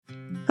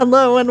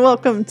Hello and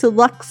welcome to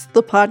Lux,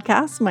 the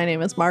podcast. My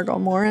name is Margot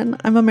Morin.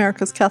 I'm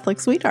America's Catholic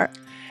sweetheart.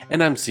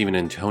 And I'm Stephen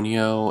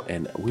Antonio,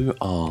 and we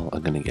all are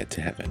going to get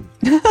to heaven.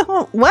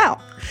 Wow.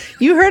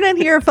 You heard it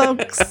here,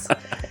 folks.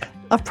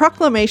 A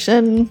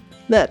proclamation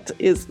that's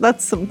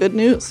some good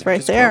news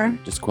right there.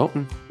 Just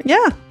quoting.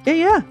 Yeah.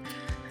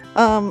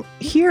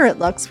 Here at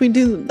Lux, we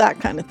do that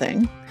kind of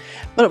thing.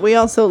 But we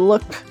also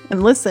look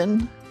and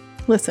listen.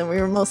 We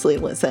mostly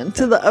listen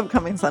to the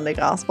upcoming Sunday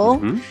Gospel.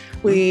 Mm-hmm.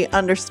 We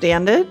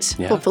understand it,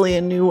 hopefully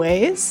in new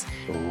ways.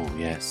 Oh,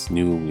 yes.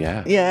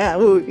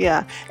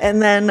 Yeah.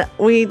 And then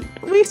we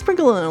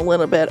sprinkle in a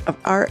little bit of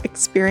our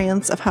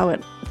experience of how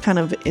it kind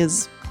of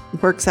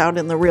works out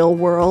in the real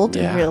world,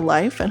 in real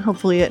life. And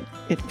hopefully it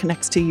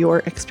connects to your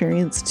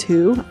experience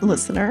too,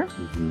 listener.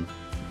 Mm-hmm.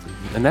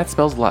 And that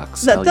spells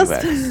Lux, that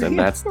L-U-X. And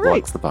that's right.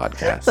 Lux, the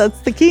podcast.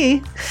 That's the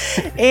key.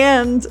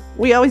 And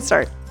we always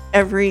start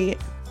every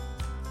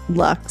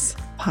Lux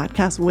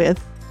podcast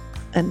with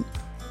an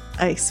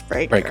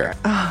icebreaker.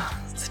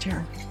 Oh, it's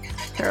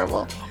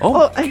terrible.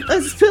 Oh, I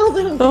spilled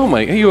it. Oh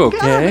my, are you okay?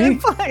 God, I'm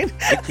fine.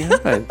 Yeah,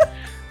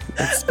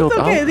 I spilled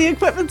It's okay. all. The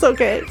equipment's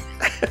okay.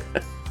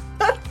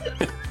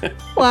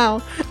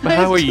 Wow. But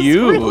how are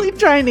you? Really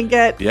trying to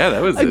get. Yeah,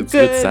 that was a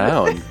good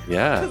sound.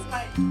 Yeah.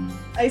 My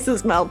ice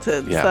is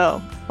melted. Yeah.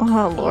 So,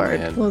 oh Lord,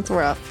 man. well, it's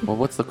rough. Well,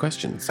 what's the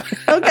questions?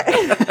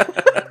 Okay.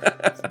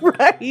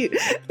 Right.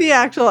 The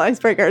actual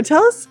icebreaker.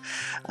 Tell us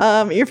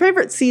your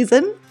favorite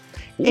season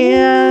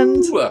and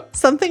Ooh.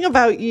 something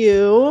about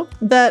you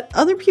that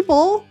other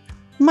people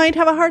might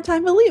have a hard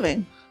time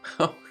believing.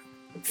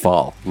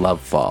 Fall.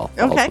 Love fall.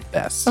 Fall's Okay. the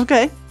best.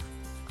 Okay.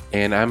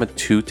 And I'm a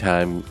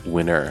two-time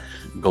winner.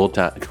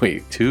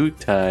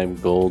 Two-time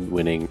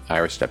gold-winning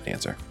Irish step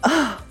dancer.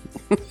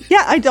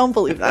 Yeah, I don't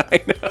believe that.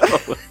 I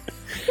know.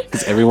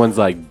 Because everyone's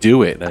like,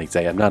 do it. And I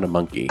say, I'm not a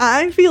monkey.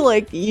 I feel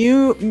like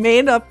you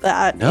made up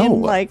that No.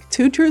 in like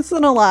 2 truths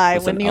and a lie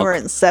Listen, when you were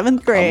in 7th I'm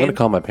grade. going to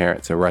call my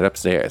parents. They're right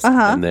upstairs. Uh-huh.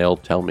 And they'll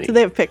tell me. Do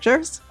they have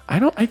pictures?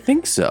 I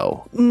think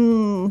so.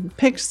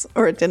 Pics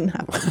or it didn't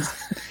happen.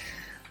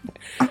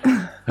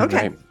 All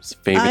Okay. right.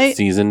 Favorite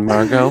season,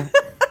 Margot?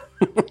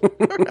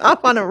 We're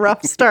off on a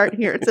rough start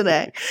here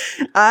today.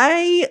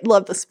 I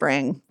love the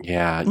spring.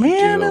 Yeah, you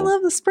Man, do. I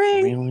love the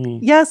spring. Really?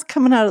 Yes,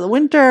 coming out of the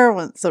winter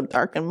when it's so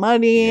dark and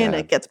muddy and Yeah.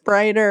 it gets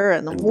brighter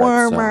and And Red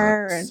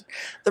warmer Sox. and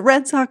the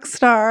Red Sox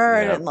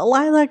start Yeah. and the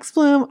lilacs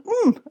bloom.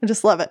 I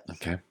just love it.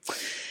 Okay.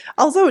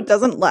 Also, it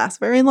doesn't last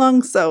very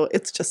long, so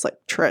it's just like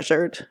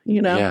treasured,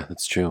 Yeah,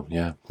 that's true.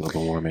 Yeah,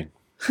 global warming.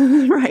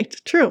 Right,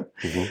 true.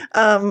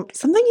 Mm-hmm.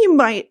 Something you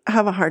might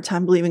have a hard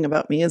time believing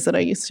about me is that I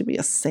used to be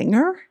a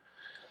singer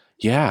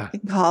Yeah,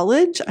 in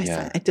college.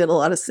 Yeah. I did a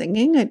lot of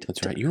singing.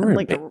 that's right. You were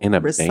like in a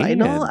recital.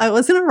 band. I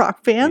was in a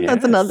rock band.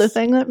 That's another Yes.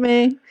 thing that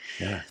may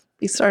Yeah.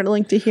 be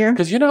startling to hear.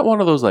 Because you're not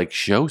one of those like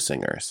show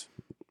singers.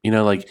 You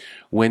know, like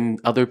when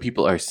other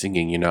people are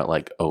singing, you're not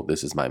like, oh,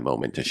 this is my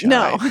moment to shine.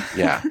 No.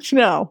 Yeah.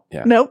 No.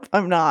 Yeah. Nope,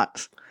 I'm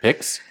not.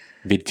 Pics?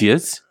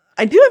 Videos?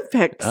 I do have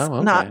pics, Oh,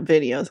 okay. not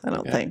videos, I don't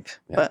Okay. think,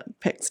 Yeah. but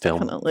pics Film.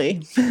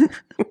 definitely.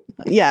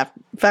 Yeah,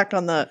 back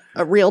on a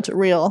reel to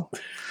reel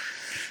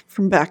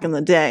from back in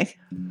the day.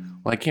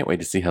 Well, I can't wait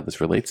to see how this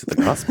relates to the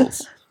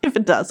Gospels. If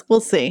it does,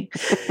 we'll see.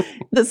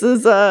 This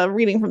is a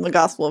reading from the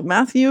Gospel of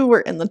Matthew. We're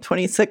in the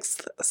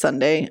 26th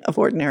Sunday of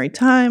Ordinary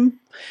Time,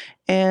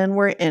 and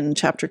we're in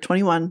chapter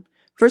 21,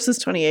 verses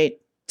 28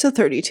 to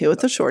 32.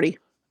 It's a shorty.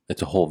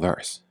 It's a whole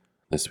verse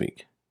this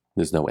week.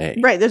 There's no A.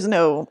 Right, there's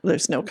no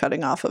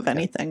cutting off of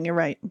anything. You're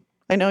right.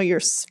 I know you're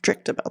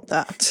strict about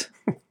that.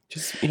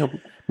 Just,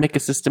 make a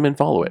system and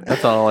follow it.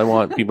 That's all I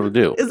want people to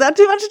do. Is that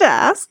too much to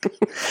ask?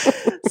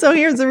 So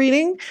here's the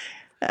reading.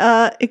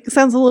 It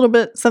sounds a little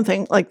bit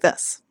something like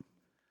this.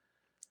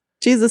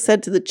 Jesus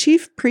said to the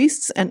chief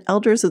priests and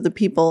elders of the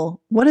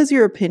people, "What is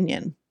your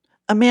opinion?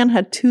 A man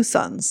had 2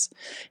 sons.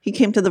 He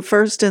came to the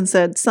first and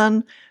said,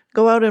 'Son,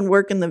 go out and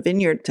work in the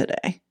vineyard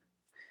today.'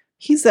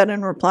 He said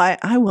in reply,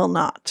 'I will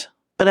not,'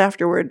 but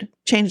afterward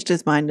changed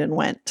his mind and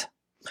went.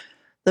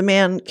 The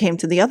man came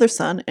to the other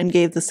son and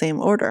gave the same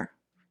order.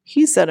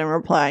 He said in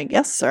reply,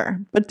 'Yes,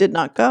 sir,' but did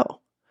not go.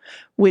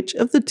 Which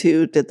of the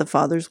 2 did the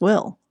father's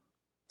will?"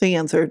 They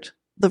answered,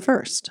 "The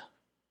first."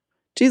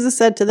 Jesus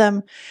said to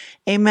them,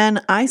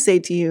 "Amen, I say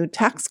to you,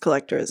 tax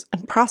collectors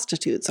and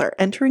prostitutes are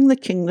entering the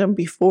kingdom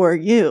before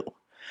you.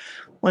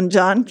 When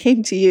John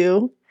came to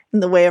you in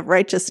the way of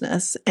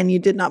righteousness, and you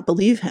did not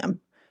believe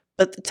him,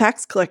 but the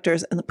tax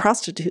collectors and the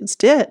prostitutes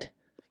did.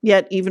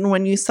 Yet even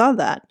when you saw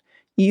that,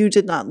 you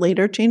did not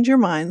later change your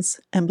minds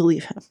and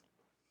believe him."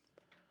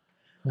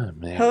 Oh,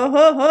 man. Ho,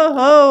 ho, ho,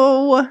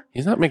 ho.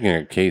 He's not making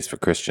a case for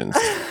Christians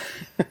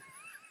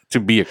to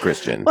be a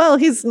Christian. Well,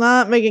 he's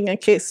not making a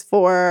case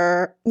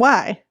for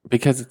why.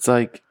 Because it's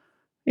like,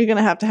 You're going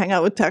to have to hang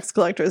out with tax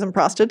collectors and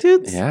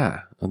prostitutes?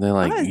 yeah. And they're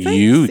like, I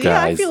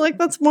guys. feel like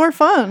that's more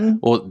fun.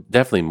 Well,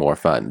 definitely more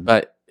fun.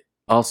 But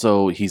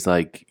also, he's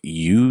like,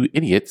 you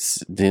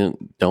idiots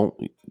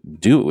don't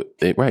do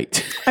it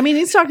right. I mean,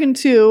 he's talking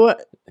to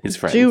His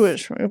friends.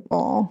 Jewish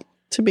people,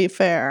 to be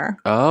fair.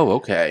 Oh,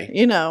 okay.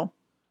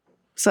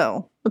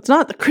 So it's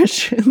not the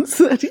Christians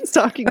that he's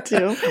talking to.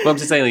 Well, I'm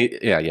just saying,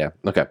 like, yeah.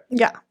 Okay.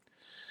 Yeah.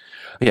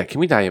 Yeah,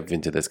 can we dive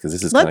into this? Because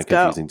this is Let's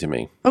kind of confusing to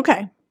me.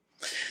 Okay.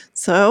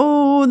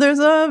 So there's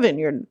a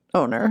vineyard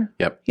owner.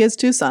 Yep. He has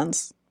 2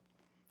 sons.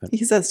 Yep.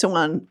 He says to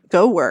one,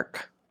 go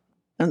work.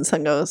 And the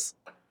son goes,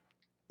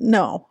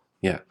 no.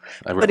 Yeah,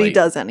 I relate. But he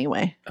does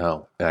anyway.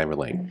 Oh, I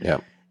relate.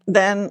 Yeah.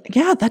 Then,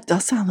 yeah, that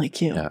does sound like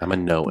you. Yeah, I'm a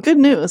no. Good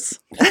news.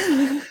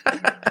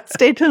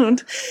 Stay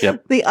tuned.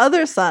 Yep. The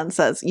other son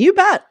says, you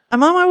bet,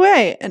 I'm on my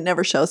way, and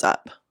never shows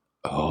up.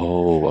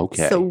 Oh,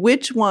 okay. So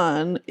which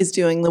one is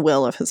doing the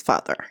will of his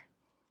father?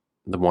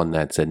 The one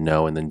that said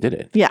no and then did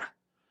it. Yeah.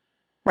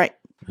 Right.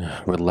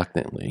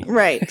 Reluctantly.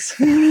 Right.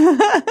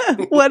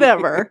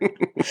 Whatever.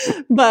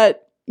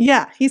 But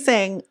yeah, he's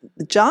saying,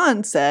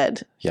 John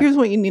said, Yeah. here's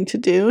what you need to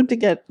do to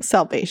get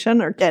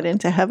salvation or get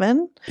into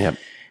heaven. Yep.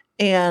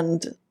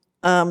 And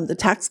the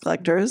tax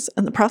collectors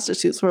and the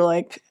prostitutes were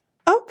like,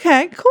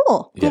 okay,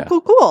 cool. Yeah.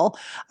 Cool.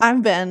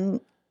 I've been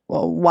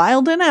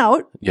wild and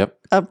out Yep.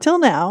 up till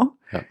now.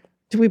 Yep.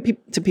 Do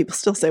people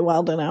still say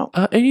wild and out?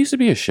 It used to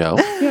be a show.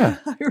 Yeah.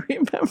 I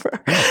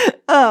remember.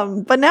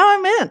 But now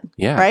I'm in.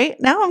 Yeah. Right?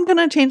 Now I'm going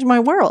to change my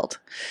world.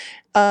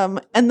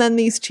 And then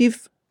these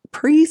chief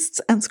priests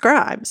and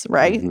scribes,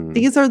 right? Mhm.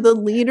 These are the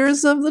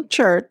leaders of the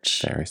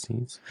church.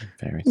 Pharisees.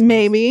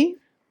 Maybe.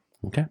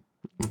 Okay.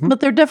 Mhm. But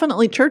they're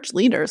definitely church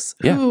leaders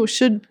Yeah. who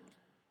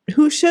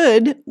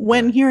should,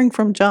 when hearing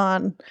from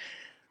John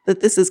that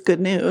this is good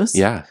news,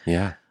 Yeah.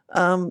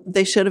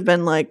 they should have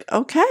been like,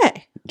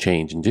 okay.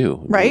 Change and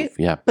do. Right? Move.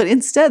 Yeah. But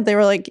instead they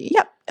were like,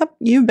 yep,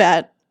 you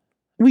bet.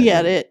 We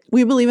get it.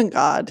 We believe in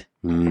God.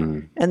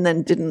 Mm. And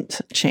then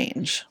didn't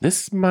change.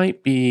 This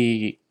might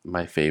be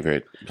my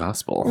favorite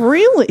gospel.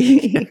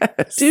 Really?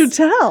 Yes. Do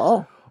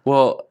tell.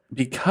 Well,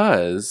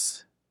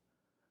 because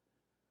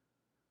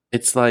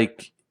it's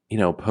like,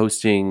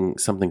 posting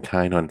something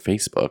kind on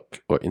Facebook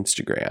or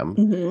Instagram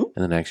Hmm. and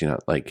then actually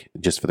not like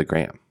just for the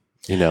gram,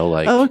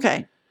 like Oh,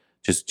 okay.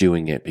 just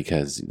doing it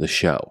because the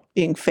show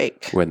Being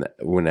fake.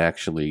 when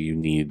actually you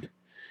need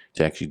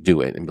to actually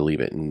do it and believe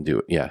it and do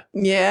it. Yeah.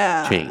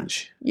 Yeah.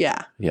 Change.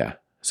 Yeah. Yeah.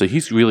 So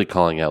he's really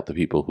calling out the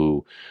people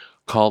who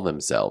call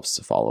themselves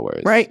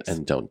followers Right.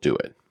 and don't do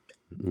it.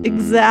 Mm.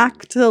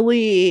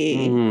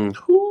 Exactly.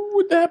 Who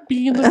would that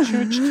be in the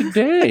church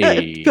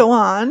today? Go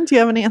on. Do you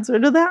have an answer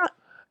to that?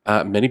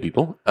 Many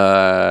people.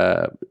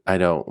 I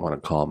don't want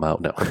to call them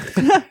out. No.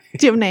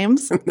 Do you have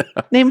names?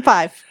 Name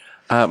 5.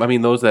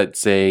 Those that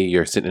say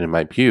you're sitting in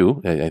my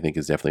pew, I think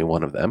is definitely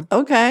one of them.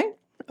 Okay.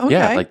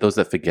 Yeah, like those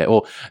that forget.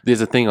 Well, there's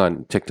a thing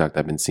on TikTok that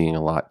I've been seeing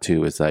a lot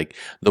too. Is like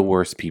the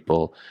worst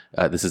people.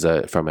 This is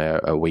from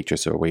a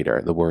waitress or a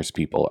waiter. The worst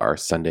people are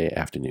Sunday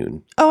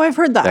afternoon Oh, I've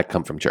heard that. that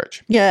come from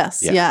church.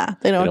 Yes. Yeah. Yeah.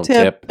 They They don't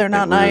tip. They're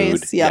not rude.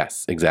 nice. Yep.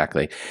 Yes,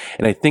 exactly.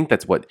 And I think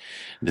that's what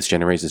this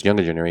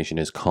younger generation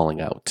is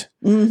calling out.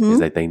 Hmm. Is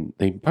that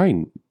they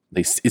probably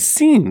it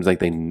seems like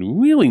they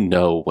really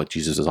know what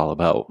Jesus is all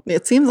about.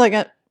 It seems like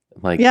it.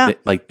 Like Yeah.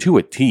 like to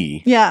a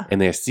T. Yeah.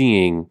 And they're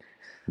seeing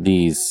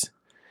these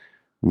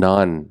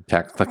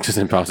non-tax collectors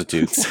and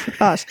prostitutes.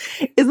 Gosh.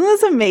 Isn't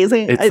this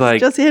amazing? It's It's like-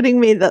 just hitting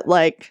me that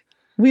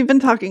we've been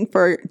talking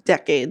for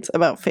decades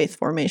about faith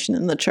formation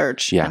in the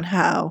church Yeah. and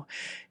how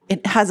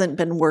it hasn't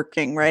been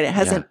working, right? It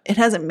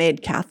hasn't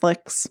made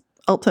Catholics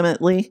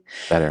ultimately,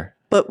 Better.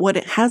 but what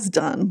it has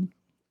done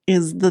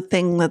is the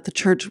thing that the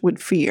church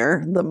would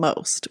fear the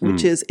most,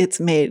 which is it's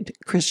made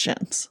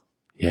Christians.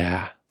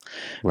 Yeah.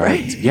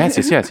 Right. Right.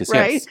 Yes.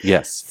 Right?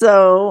 Yes.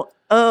 So,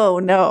 oh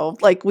no,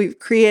 we've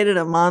created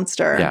a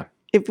monster. Yeah.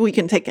 If we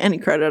can take any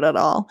credit at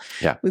all.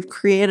 Yeah. We've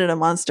created a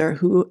monster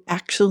who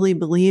actually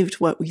believed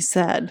what we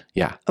said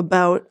Yeah.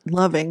 about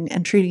loving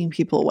and treating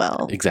people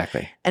well.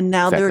 Exactly. And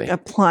now they're Exactly.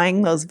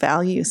 applying those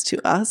values to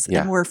us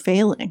Yeah. and we're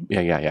failing,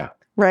 Yeah.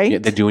 right? Yeah,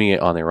 they're doing it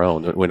on their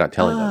own. We're not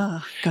telling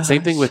them. Oh,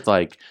 Same thing gosh.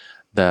 with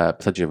the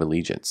Pledge of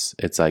Allegiance.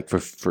 It's like for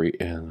free.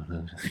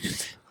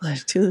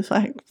 To the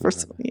flag for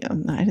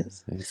United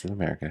States of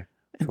America.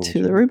 and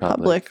to the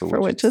republic for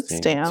which it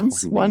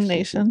stands, one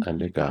nation,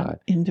 under God,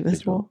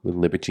 indivisible, with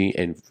liberty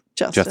and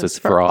justice, justice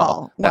for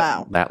all.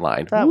 Wow. That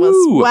line. That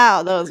Woo! was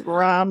that was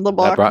round the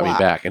block. That brought me wow.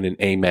 back. And then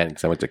amen,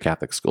 because I went to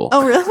Catholic school.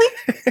 Oh, really?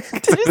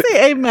 Did you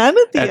say amen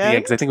at the At the end,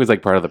 end? 'cause I think it was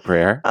like part of the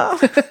prayer. Oh.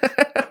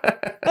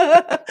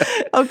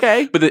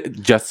 Okay. But the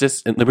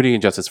justice and liberty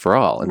and justice for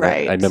all. And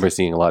Right. I remember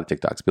seeing a lot of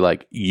TikToks be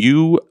like,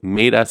 you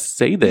made us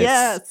say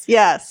this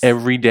Yes.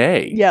 every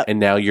day. Yep. And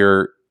now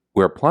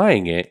we're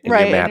applying it and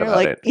Right. you're mad and you're about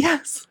like, it.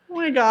 yes. Oh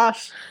my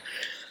gosh.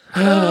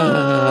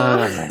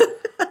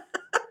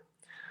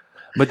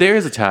 But there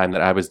is a time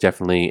that I was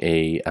definitely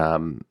a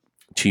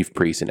chief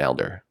priest and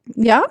elder.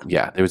 Yeah.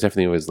 Yeah, there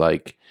was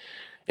like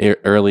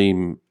early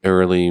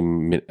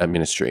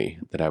ministry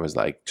that I was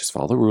like, just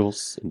follow the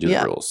rules and do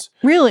Yeah. the rules.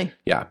 Really?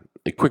 Yeah,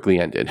 it quickly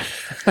ended.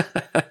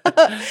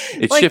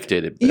 It Like,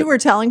 shifted. You were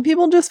telling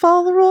people just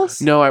follow the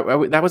rules? No,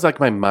 I that was like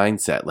my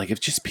mindset. Like if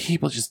just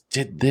people just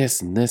did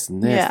this and this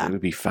and this, Yeah. it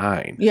would be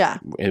fine. Yeah.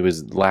 It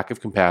was lack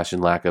of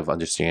compassion, lack of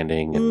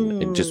understanding,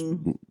 and just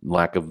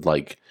lack of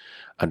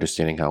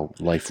understanding how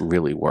life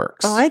really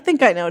works. Oh, I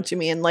think I know what you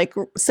mean. Like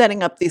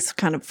setting up these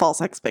kind of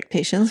false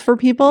expectations for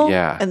people,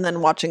 Yeah. and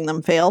then watching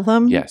them fail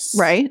them. Yes.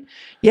 Right.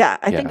 Yeah,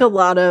 I think a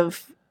lot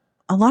of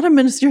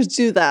ministers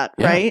do that.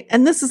 Yeah. Right.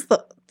 And this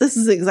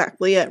is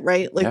exactly it.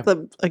 Right. Like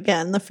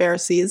Yeah. the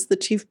Pharisees, the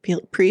chief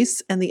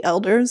priests, and the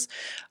elders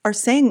are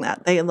saying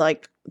that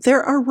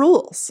there are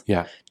rules.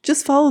 Yeah.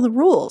 Just follow the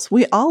rules.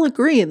 We all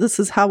agree this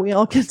is how we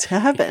all get to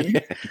heaven.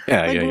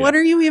 What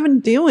are you even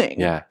doing?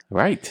 Yeah.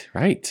 Right.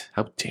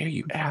 How dare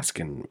you ask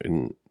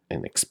and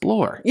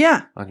explore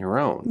Yeah. on your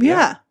own?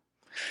 Yeah.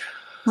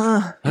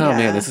 Oh,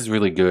 man, this is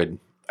really good.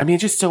 I mean,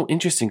 it's just so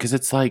interesting because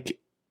it's like,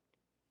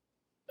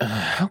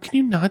 how can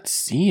you not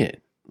see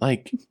it?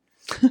 Like,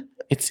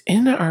 it's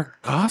in our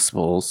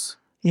Gospels.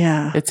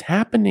 Yeah. It's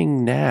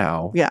happening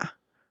now. Yeah.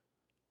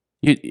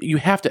 You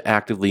have to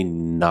actively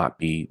not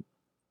be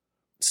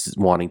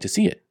wanting to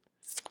see it.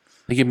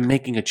 Like you're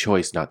making a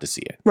choice not to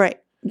see it. Right.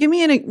 Give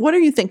me what are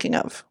you thinking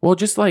of? Well,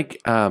 just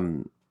like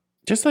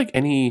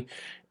any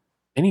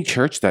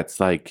church that's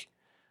like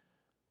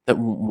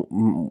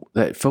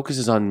that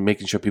focuses on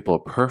making sure people are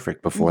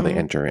perfect before they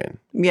enter in.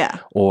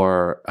 Yeah.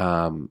 Or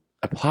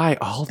apply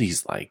all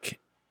these like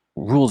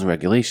rules and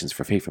regulations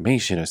for faith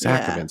formation or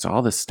sacraments,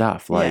 all this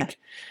stuff. Like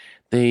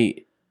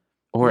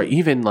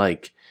even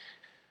like,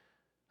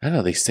 I don't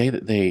know, they say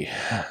that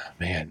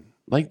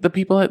like the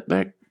people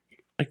that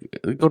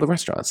go to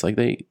restaurants, like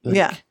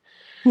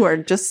who are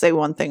just say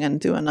one thing and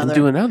do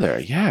another.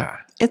 Yeah.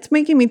 It's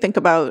making me think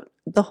about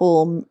the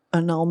whole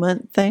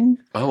annulment thing.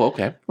 Oh,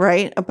 okay.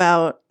 Right?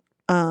 About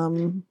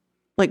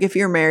like if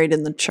you're married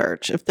in the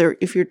church, if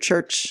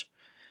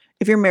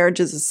your marriage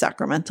is a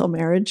sacramental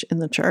marriage in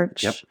the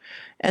church,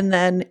 and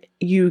then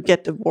you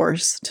get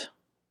divorced,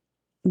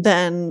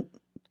 then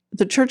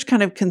the church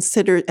kind of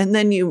considers, and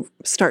then you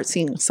start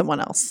seeing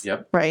someone else,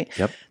 right?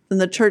 Yep. Then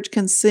the church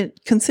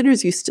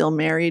considers you still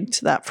married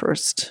to that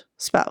first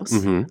spouse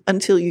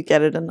until you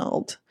get it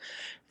annulled.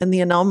 And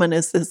the annulment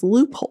is this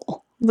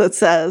loophole that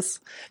says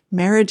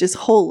marriage is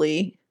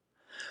holy,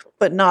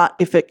 but not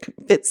if it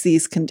fits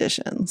these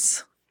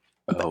conditions.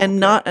 And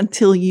not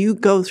until you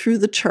go through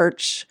the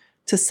church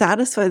to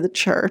satisfy the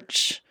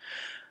church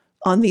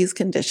on these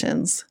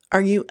conditions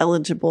are you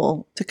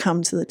eligible to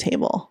come to the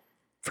table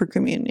for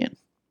communion.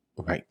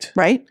 Right.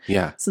 Right?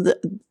 Yeah.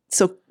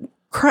 So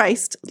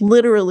Christ,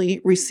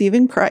 literally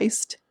receiving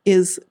Christ,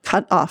 is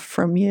cut off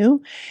from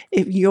you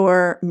if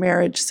your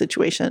marriage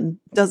situation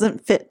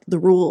doesn't fit the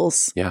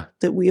rules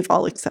that we have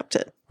all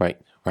accepted. Right.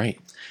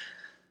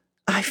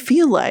 I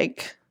feel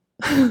like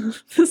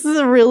this is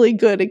a really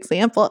good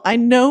example. I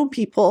know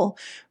people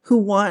who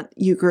want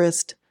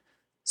Eucharist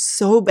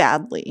so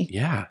badly,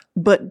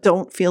 but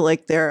don't feel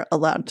like they're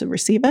allowed to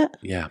receive it.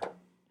 Yeah.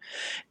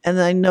 And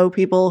I know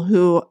people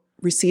who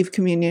receive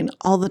communion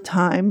all the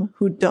time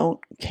who don't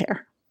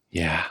care.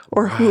 Yeah.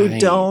 Or who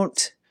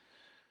don't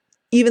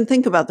even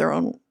think about their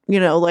own,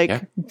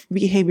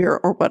 behavior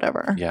or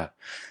whatever. Yeah.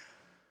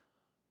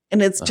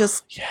 And it's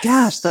just,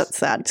 gosh, that's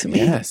sad to me.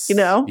 Yes.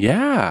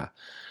 Yeah.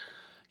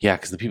 Yeah.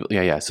 Because the people,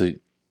 So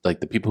like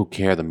the people who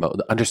care the most,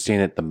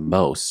 understand it the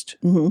most,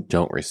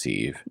 don't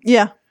receive.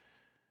 Yeah.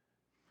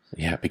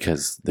 Yeah.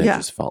 Because they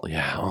just fall.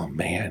 Yeah. Oh,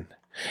 man.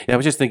 Yeah. I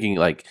was just thinking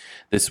like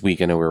this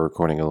week, I know we're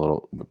recording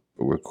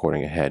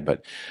ahead,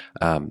 but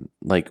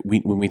like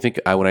when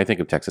I think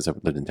of Texas,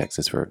 I've lived in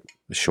Texas for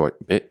a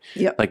short bit.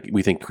 Yeah. Like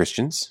we think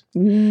Christians.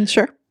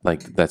 Sure.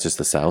 Like that's just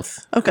the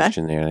South. Okay.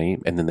 Christianity.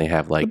 And then they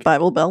have like the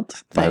Bible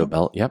Belt. Bible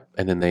Belt. Yep.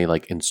 And then they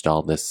like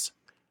install this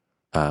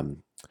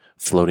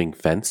floating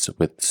fence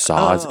with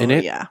saws in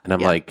it. Yeah. And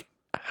I'm like,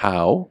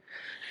 how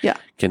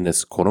can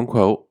this quote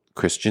unquote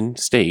Christian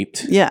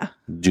state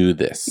do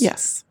this?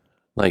 Yes.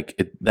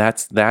 Like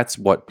that's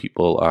what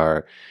people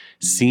are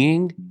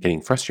seeing,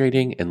 getting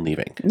frustrating, and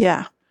leaving.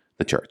 Yeah.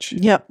 The church.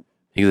 Yep.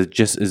 Because it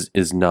just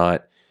is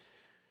not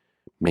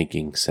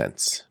making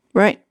sense.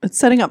 Right. It's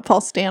setting up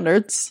false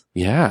standards.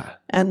 Yeah.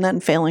 And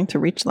then failing to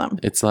reach them.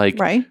 It's like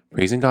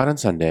praising God on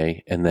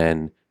Sunday and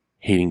then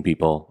hating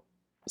people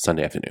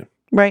Sunday afternoon.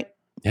 Right.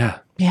 Yeah.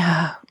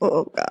 Yeah.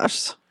 Oh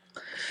gosh.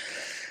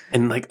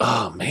 And like,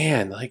 oh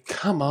man, like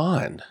come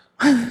on.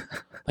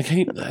 Like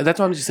that's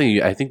what I'm just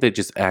saying. I think they're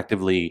just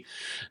actively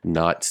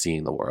not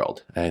seeing the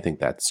world. And I think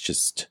that's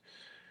just.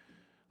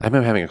 I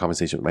remember having a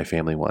conversation with my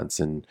family once,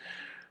 and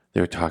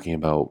they were talking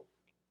about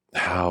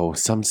how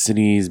some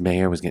city's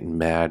mayor was getting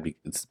mad.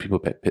 People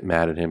get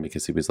mad at him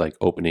because he was like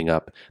opening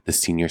up the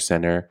senior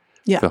center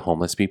for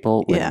homeless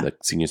people when the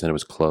senior center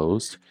was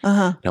closed.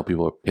 And how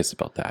people were pissed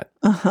about that.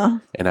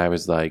 And I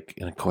was like,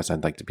 and of course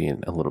I'd like to be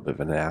a little bit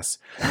of an ass.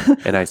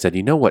 And I said,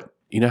 you know what?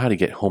 You know how to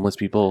get homeless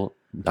people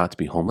not to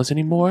be homeless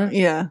anymore?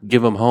 Yeah.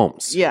 Give them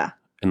homes. Yeah.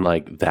 And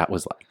like that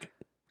was like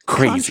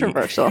crazy.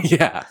 Controversial.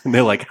 Yeah. And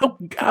they're like,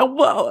 how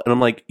well? And I'm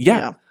like,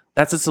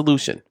 that's a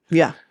solution.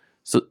 Yeah.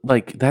 So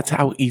like that's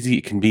how easy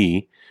it can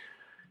be.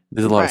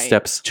 There's a lot of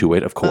steps to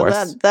it, of course.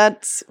 Well,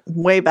 that's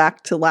way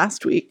back to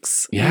last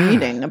week's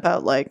meeting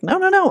about like, no.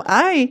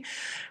 I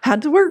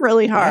had to work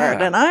really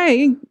hard and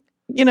I,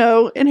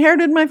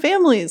 inherited my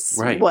family's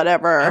Right.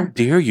 whatever. How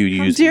dare you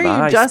How use dare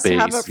my you just space?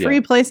 have a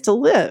free place to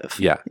live?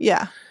 Yeah.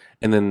 Yeah.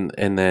 And then,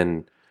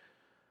 and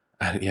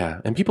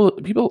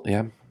people,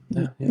 yeah.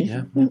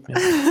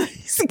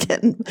 He's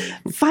getting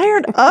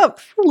fired up,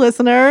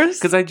 listeners.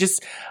 Because I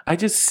just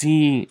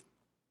see.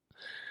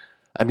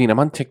 I mean, I'm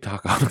on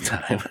TikTok all the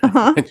time.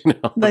 Uh-huh. I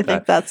I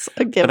think that's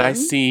a given. But I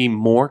see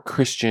more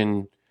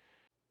Christian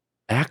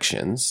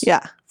actions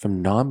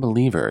from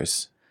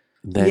non-believers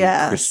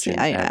than Christian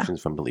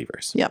actions from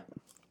believers. Yep.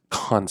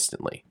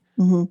 Constantly.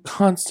 Mm-hmm.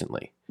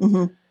 Constantly.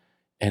 Mm-hmm.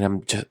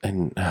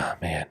 And oh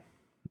man,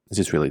 it's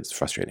just really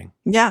frustrating.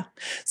 Yeah.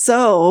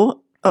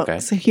 So,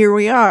 so here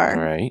we are.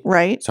 All right.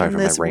 Right. Sorry in for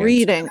this my rant.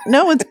 reading.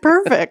 No, it's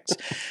perfect.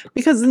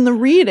 Because in the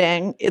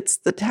reading, it's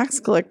the tax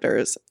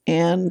collectors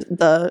and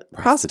the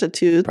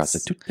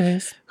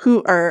prostitutes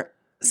who are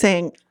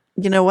saying,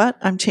 you know what?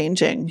 I'm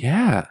changing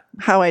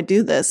how I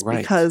do this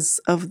because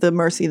of the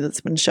mercy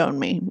that's been shown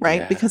me,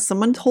 right? Yeah. Because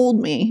someone told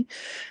me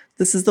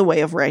this is the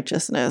way of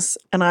righteousness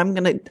and I'm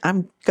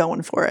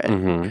going for it.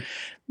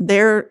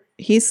 Mm-hmm.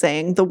 He's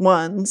saying the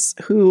ones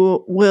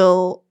who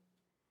will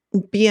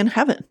be in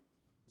heaven.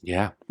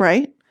 Yeah.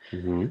 Right?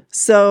 Mm-hmm.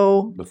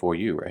 So before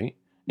you, right?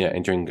 Yeah,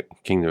 entering the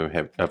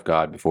kingdom of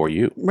God before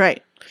you.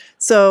 Right.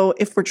 So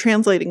if we're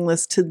translating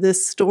this to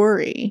this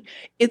story,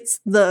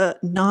 it's the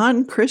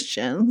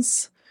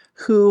non-Christians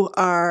who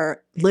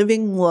are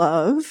living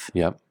love,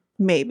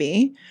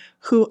 maybe,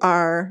 who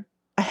are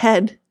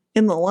ahead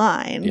in the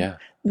line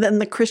than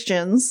the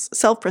Christians,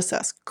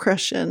 self-professed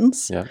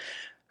Christians,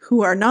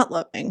 who are not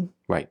loving.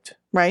 Right.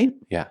 Right?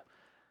 Yeah.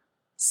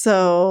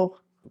 So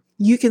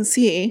you can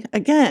see,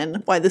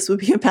 again, why this would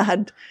be a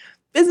bad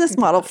business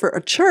model for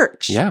a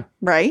church. Yeah.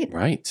 Right?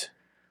 Right.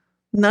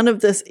 None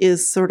of this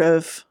is sort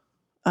of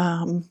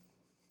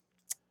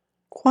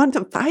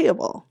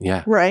quantifiable.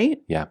 Yeah.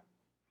 Right? Yeah.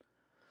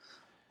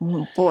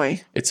 Oh,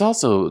 boy. It's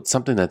also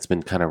something that's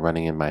been kind of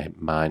running in my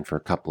mind for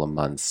a couple of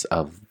months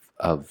of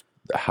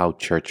how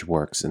church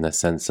works in the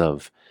sense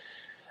of,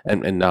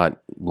 and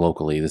not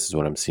locally, this is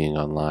what I'm seeing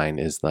online,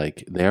 is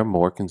like they're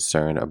more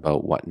concerned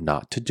about what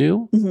not to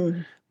do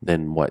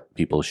than what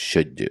people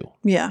should do.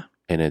 Yeah.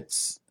 And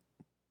it's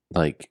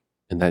like,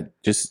 and that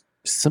just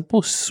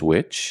simple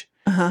switch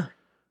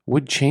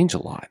would change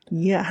a lot.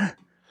 Yeah.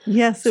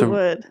 Yes, it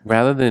would.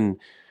 Rather than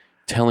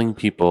telling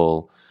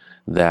people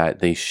that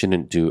they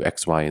shouldn't do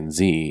X, Y, and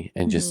Z,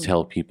 and just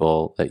tell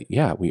people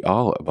that, we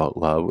all about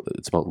love.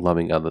 It's about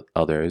loving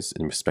others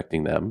and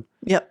respecting them.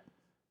 Yep.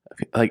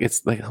 Like,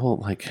 it's like a whole,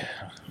 like,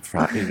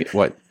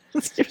 what?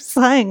 You're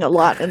sighing a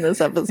lot in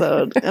this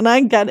episode, and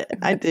I get it.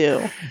 I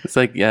do. It's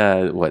like,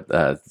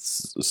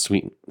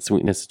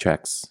 sweetness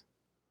attracts.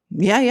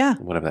 Yeah.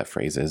 Whatever that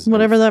phrase is.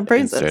 Whatever that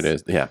phrase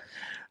is. Yeah.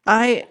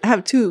 I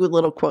have two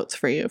little quotes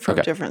for you from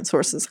different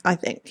sources, I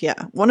think.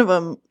 Yeah. One of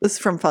them is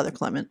from Father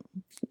Clement.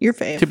 Your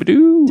fave.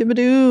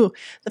 Tibidoo.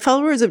 The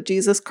followers of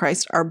Jesus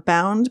Christ are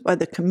bound by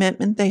the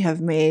commitment they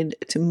have made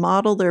to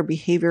model their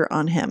behavior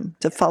on him,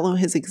 to follow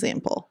his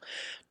example.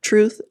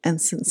 Truth and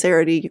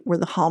sincerity were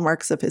the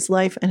hallmarks of his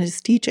life and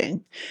his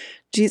teaching.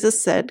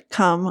 Jesus said,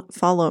 "Come,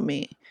 follow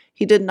me."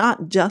 He did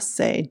not just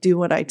say, "Do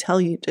what I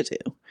tell you to do."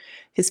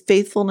 His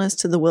faithfulness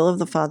to the will of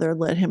the Father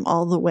led him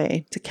all the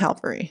way to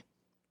Calvary.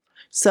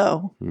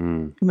 So,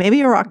 it may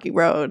be a rocky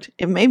road.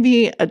 It may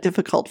be a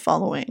difficult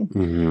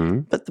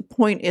following. But the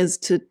point is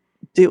to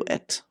do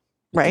it,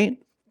 right?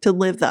 To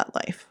live that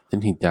life.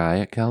 Didn't he die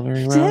at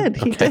Calvary?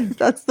 He did.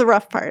 That's the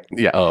rough part.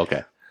 Yeah. Oh,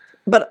 okay.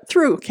 But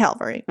through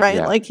Calvary, right?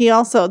 Yeah. Like he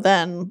also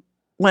then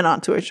went on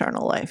to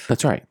eternal life.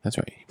 That's right. Let's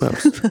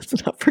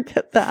not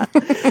forget that.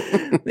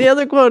 The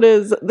other quote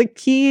is, "The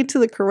key to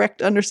the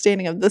correct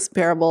understanding of this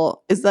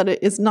parable is that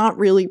it is not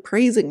really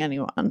praising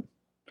anyone.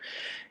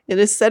 It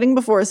is setting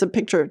before us a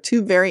picture of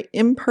two very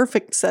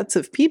imperfect sets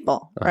of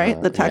people,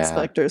 right? The tax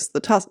collectors,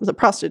 the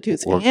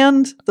prostitutes,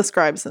 and the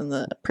scribes and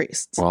the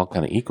priests. We're all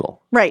kind of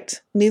equal.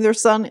 Right. Neither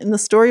son in the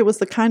story was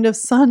the kind of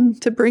son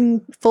to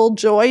bring full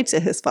joy to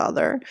his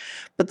father,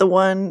 but the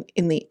one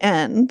in the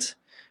end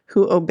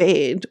who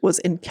obeyed was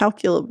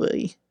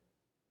incalculably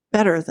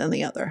better than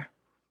the other."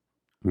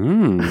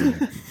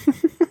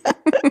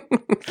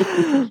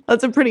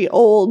 That's a pretty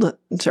old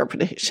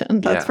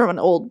interpretation. That's from an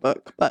old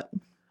book, but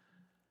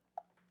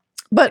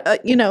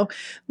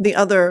the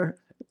other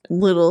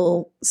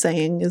little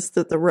saying is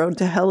that the road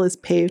to hell is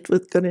paved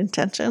with good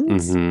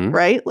intentions,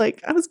 right?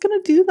 Like, I was going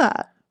to do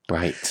that.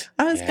 Right.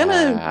 I was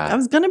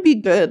going to be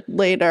good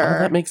later. Oh,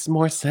 that makes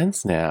more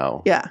sense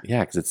now. Yeah.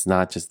 Yeah, because it's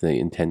not just the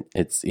intent.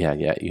 It's, you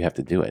have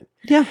to do it.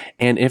 Yeah.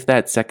 And if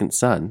that second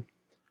son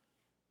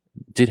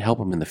did help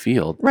him in the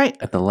field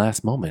at the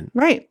last moment.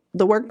 Right.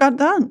 The work got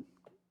done.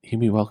 He'd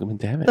be welcome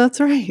into heaven. That's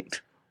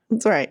right.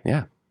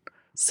 Yeah.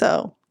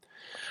 So.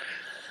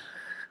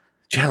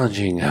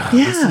 Challenging.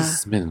 This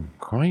has been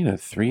quite a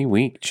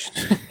 3-week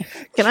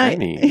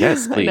journey.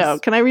 Yes, please. I know.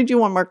 Can I read you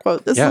one more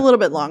quote? This is a little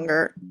bit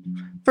longer.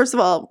 First of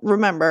all,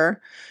 remember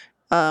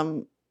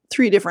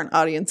 3 different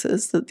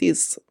audiences that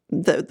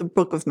the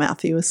book of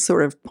Matthew is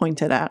sort of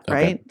pointed at,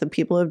 right? The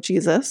people of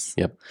Jesus,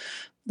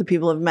 the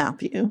people of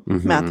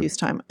Matthew's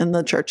time, and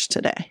the church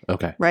today,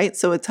 Okay. right?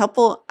 So it's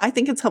helpful. I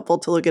think it's helpful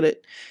to look at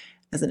it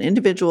as an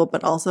individual,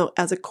 but also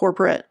as a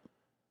corporate,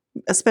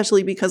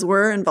 especially because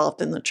we're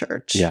involved in the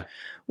church. Yeah.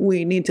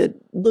 We need to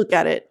look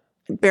at it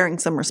bearing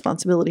some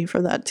responsibility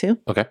for that too.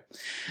 Okay.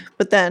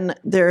 But then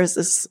there is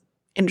this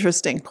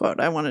interesting quote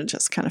I want to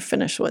just kind of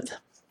finish with.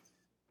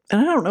 And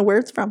I don't know where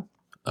it's from.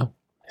 Oh,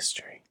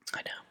 mystery.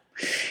 I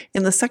know.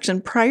 In the section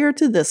prior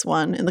to this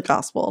one in the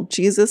gospel,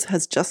 Jesus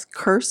has just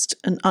cursed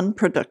an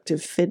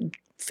unproductive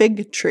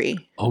fig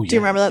tree. Oh, yeah. Do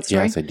you remember that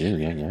story? Yes, I do.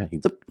 Yeah. He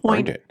The burned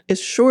point it.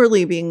 is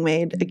surely being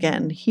made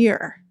again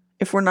here.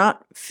 If we're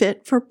not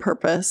fit for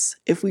purpose,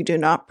 if we do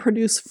not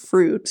produce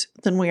fruit,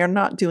 then we are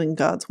not doing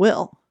God's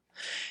will.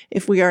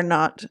 If we are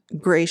not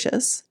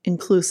gracious,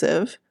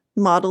 inclusive,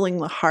 modeling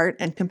the heart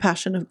and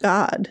compassion of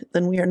God,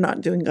 then we are not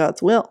doing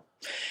God's will.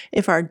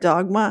 If our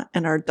dogma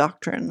and our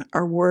doctrine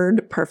are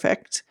word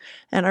perfect,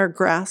 and our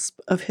grasp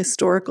of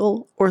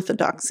historical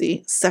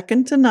orthodoxy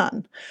second to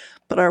none,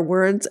 but our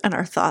words and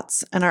our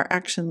thoughts and our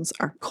actions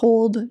are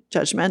cold,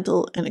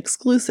 judgmental, and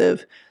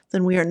exclusive,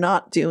 then we are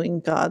not doing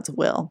God's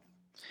will.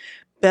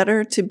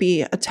 Better to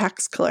be a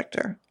tax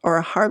collector or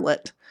a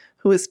harlot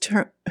who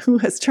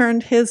has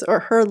turned his or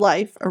her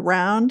life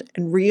around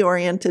and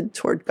reoriented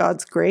toward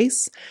God's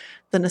grace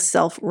than a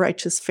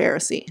self-righteous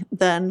Pharisee,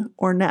 then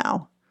or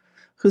now,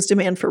 whose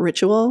demand for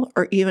ritual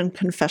or even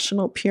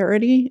confessional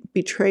purity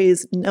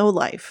betrays no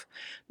life,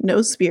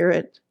 no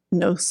spirit,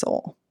 no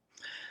soul.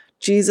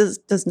 Jesus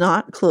does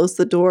not close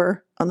the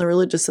door on the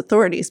religious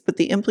authorities, but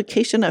the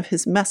implication of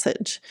his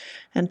message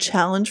and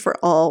challenge for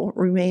all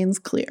remains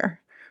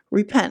clear.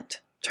 Repent,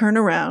 turn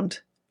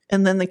around,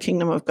 and then the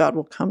kingdom of God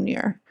will come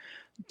near.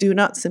 Do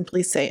not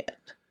simply say it.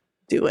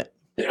 Do it.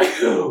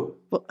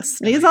 Well,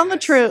 sneeze on the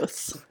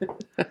truth.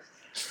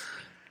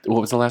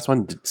 What was the last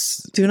one?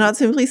 Do not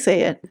simply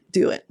say it.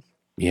 Do it.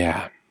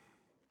 Yeah.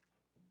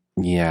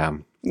 Yeah.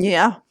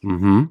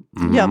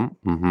 Mm-hmm. Yep.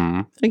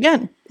 Mm-hmm.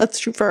 Again, that's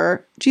true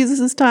for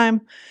Jesus'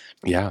 time,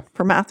 Yeah.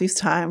 for Matthew's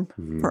time,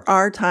 for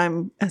our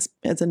time as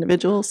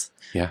individuals,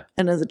 Yeah.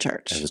 and as a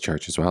church. As a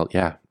church as well.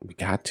 Yeah. We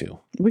got to.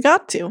 We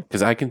got to.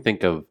 Because I can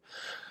think of,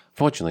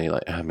 fortunately,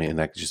 like, I mean,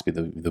 that could just be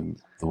the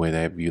way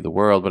that I view the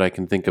world, but I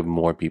can think of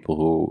more people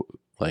who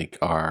like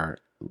are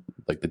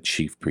like the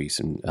chief priests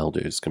and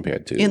elders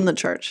compared to In the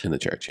church.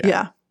 Yeah.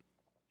 Yeah.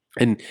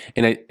 And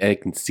I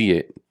can see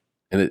it,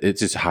 and it's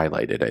just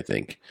highlighted, I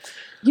think.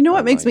 You know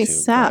what makes me Online too,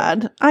 but-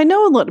 sad? I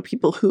know a lot of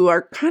people who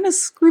are kind of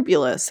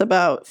scrupulous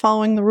about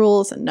following the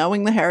rules and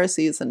knowing the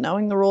heresies and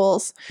knowing the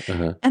rules,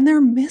 Uh-huh. and they're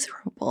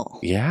miserable.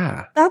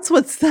 Yeah. That's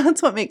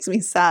what makes me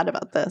sad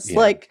about this. Yeah.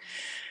 Like,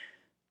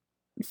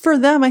 for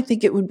them, I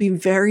think it would be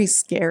very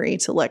scary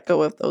to let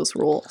go of those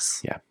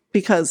rules. Yeah.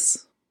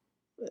 Because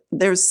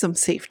there's some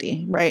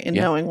safety, right, in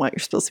Yeah. knowing what you're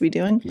supposed to be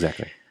doing.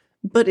 Exactly.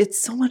 But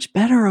it's so much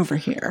better over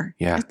here.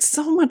 Yeah. It's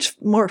so much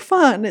more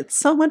fun. It's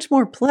so much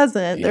more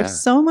pleasant. Yeah. There's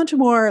so much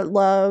more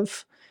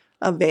love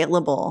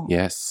available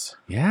Yes.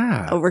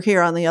 Yeah. over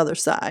here on the other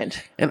side.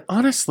 And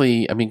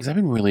honestly, I mean, because I've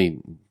been really,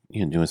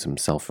 doing some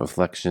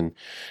self-reflection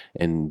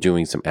and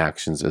doing some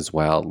actions as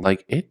well.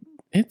 Like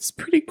it's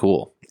pretty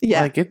cool.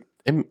 Yeah. Like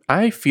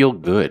I feel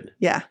good.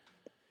 Yeah.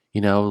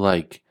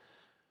 Like,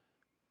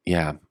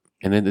 yeah.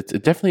 And it's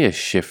definitely a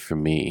shift for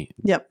me.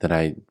 Yep. That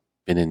I've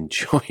been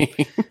enjoying.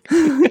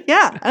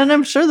 Yeah. And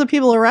I'm sure the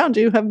people around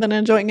you have been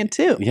enjoying it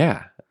too.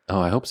 Yeah. Oh,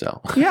 I hope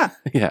so. Yeah.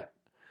 Yeah.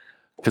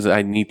 Because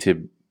I need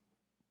to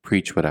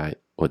preach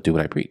do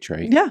what I preach,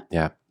 right? Yeah.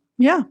 Yeah.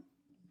 Yeah.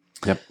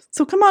 Yep.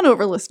 So come on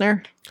over,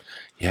 listener.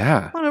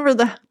 Yeah. Come on over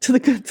to the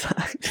good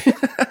side.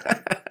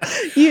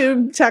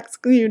 you tax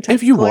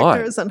If you want.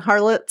 collectors and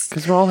harlots.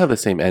 Because we all have the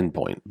same end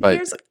point.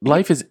 But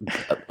life is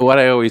what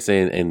I always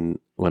say in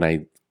when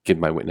I give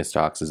my witness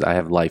talks is I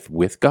have life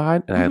with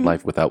God and I have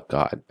life without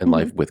God. And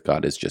life with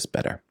God is just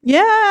better.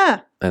 Yeah.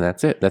 And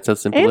that's it. That's how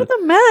simple Eight it of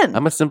the men.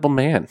 I'm a simple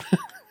man.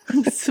 I'm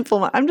a simple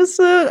man. I'm just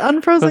an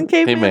unfrozen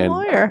caveman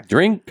lawyer.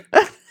 Drink.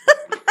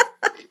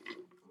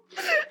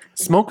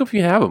 Smoke if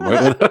you have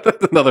them.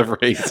 That's another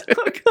phrase.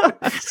 Oh,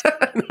 gosh.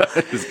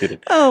 No, just kidding.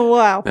 Oh,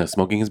 wow. No,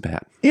 smoking is bad.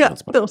 Yeah.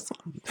 Don't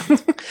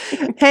smoke.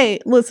 Hey,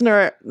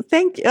 listener,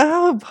 thank you.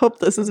 I hope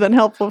this has been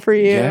helpful for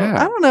you.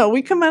 Yeah. I don't know.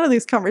 We come out of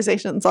these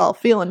conversations all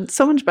feeling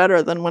so much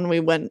better than when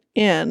we went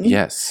in.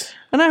 Yes.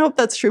 And I hope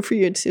that's true for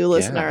you too,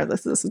 listener. Yeah.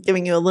 This is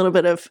giving you a little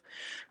bit of,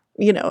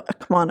 a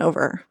come on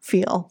over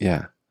feel.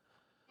 Yeah.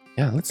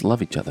 Yeah, let's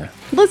love each other.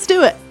 Let's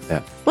do it.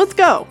 Yeah. Let's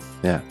go.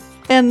 Yeah.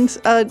 And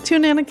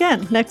tune in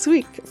again next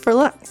week for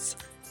Lux,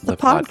 the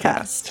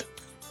podcast.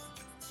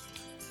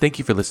 Thank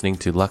you for listening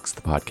to Lux, the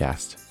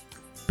podcast.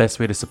 Best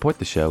way to support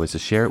the show is to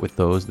share it with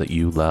those that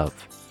you love.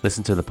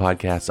 Listen to the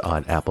podcast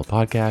on Apple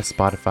Podcasts,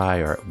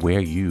 Spotify, or where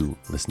you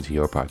listen to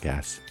your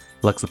podcasts.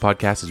 Lux, the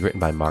podcast is written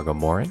by Margot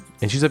Morin,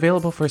 and she's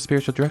available for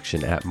spiritual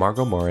direction at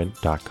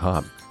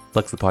margotmorin.com.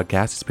 Lux, the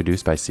podcast is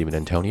produced by Stephen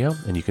Antonio,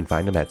 and you can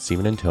find him at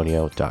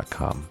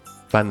stephenantonio.com.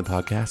 Find the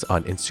podcast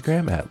on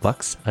Instagram at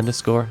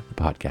Lux_the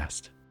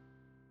podcast.